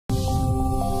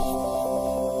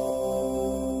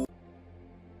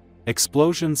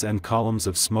Explosions and columns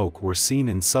of smoke were seen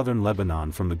in southern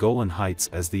Lebanon from the Golan Heights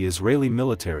as the Israeli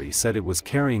military said it was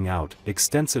carrying out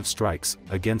extensive strikes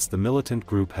against the militant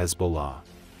group Hezbollah.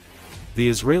 The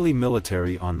Israeli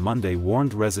military on Monday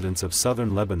warned residents of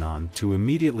southern Lebanon to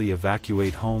immediately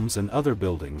evacuate homes and other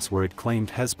buildings where it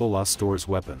claimed Hezbollah stores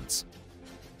weapons.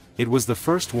 It was the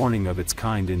first warning of its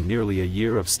kind in nearly a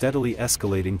year of steadily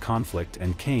escalating conflict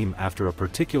and came after a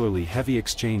particularly heavy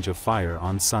exchange of fire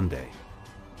on Sunday.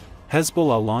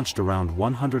 Hezbollah launched around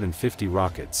 150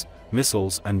 rockets,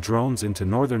 missiles and drones into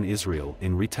northern Israel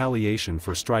in retaliation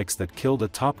for strikes that killed a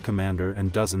top commander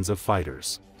and dozens of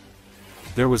fighters.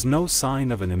 There was no sign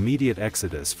of an immediate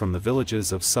exodus from the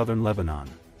villages of southern Lebanon.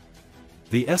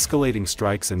 The escalating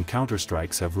strikes and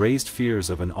counterstrikes have raised fears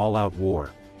of an all-out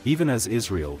war, even as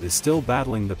Israel is still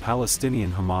battling the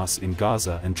Palestinian Hamas in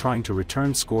Gaza and trying to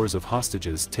return scores of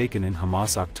hostages taken in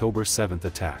Hamas October 7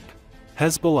 attack.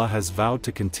 Hezbollah has vowed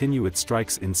to continue its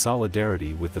strikes in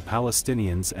solidarity with the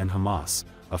Palestinians and Hamas,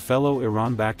 a fellow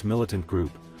Iran-backed militant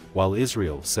group, while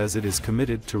Israel says it is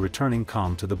committed to returning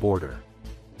calm to the border.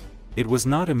 It was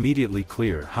not immediately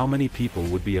clear how many people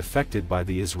would be affected by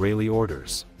the Israeli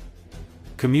orders.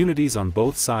 Communities on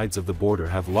both sides of the border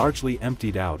have largely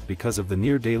emptied out because of the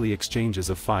near-daily exchanges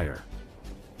of fire.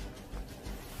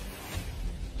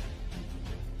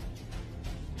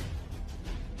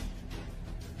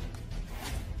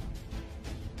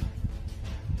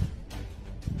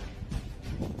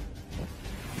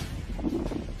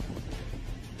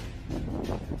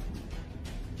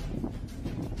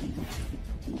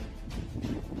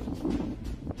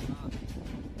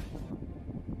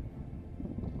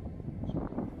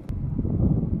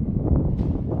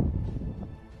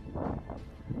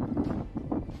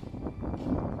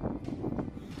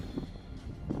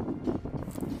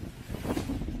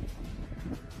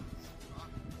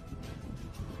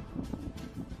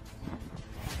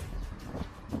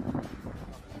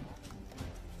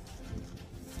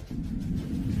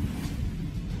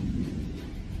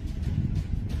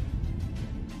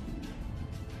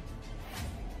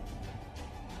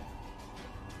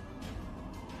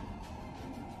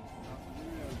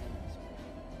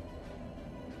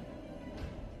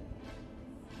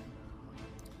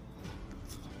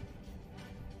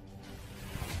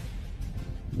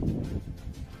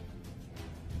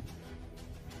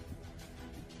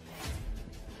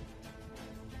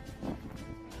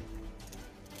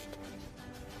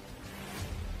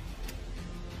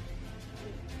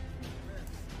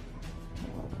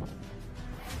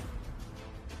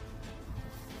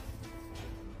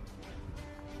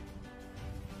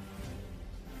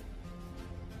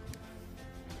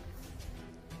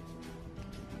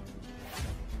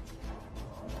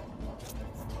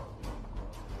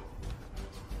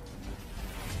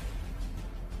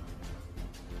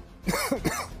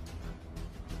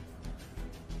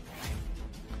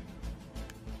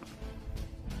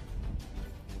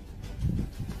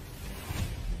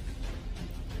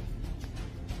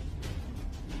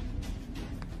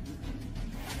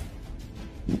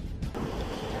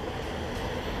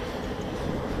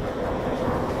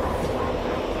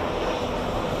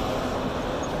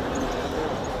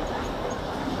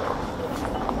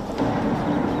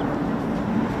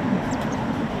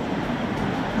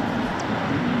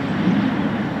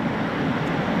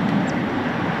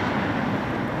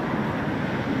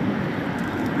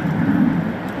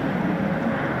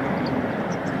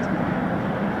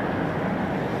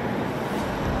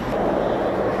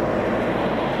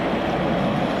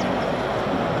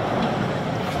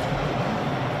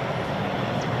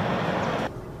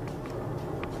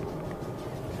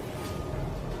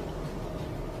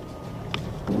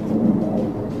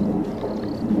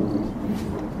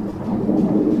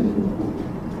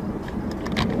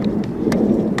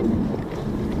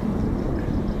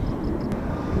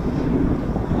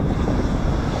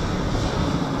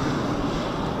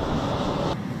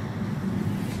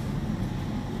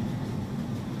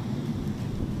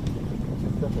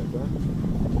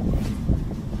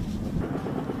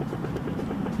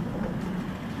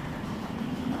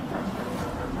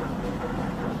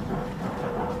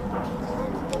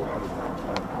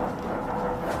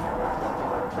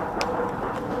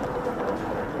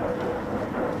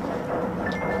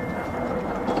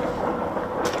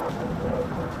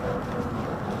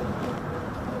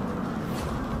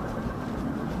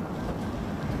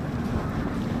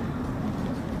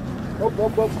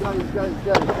 هوب هوب جاي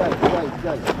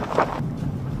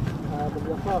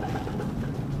باليسار.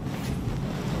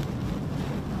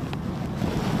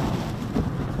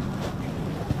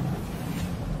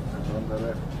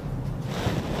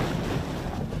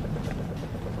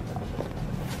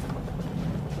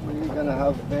 we're gonna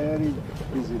have very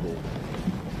busy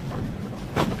day.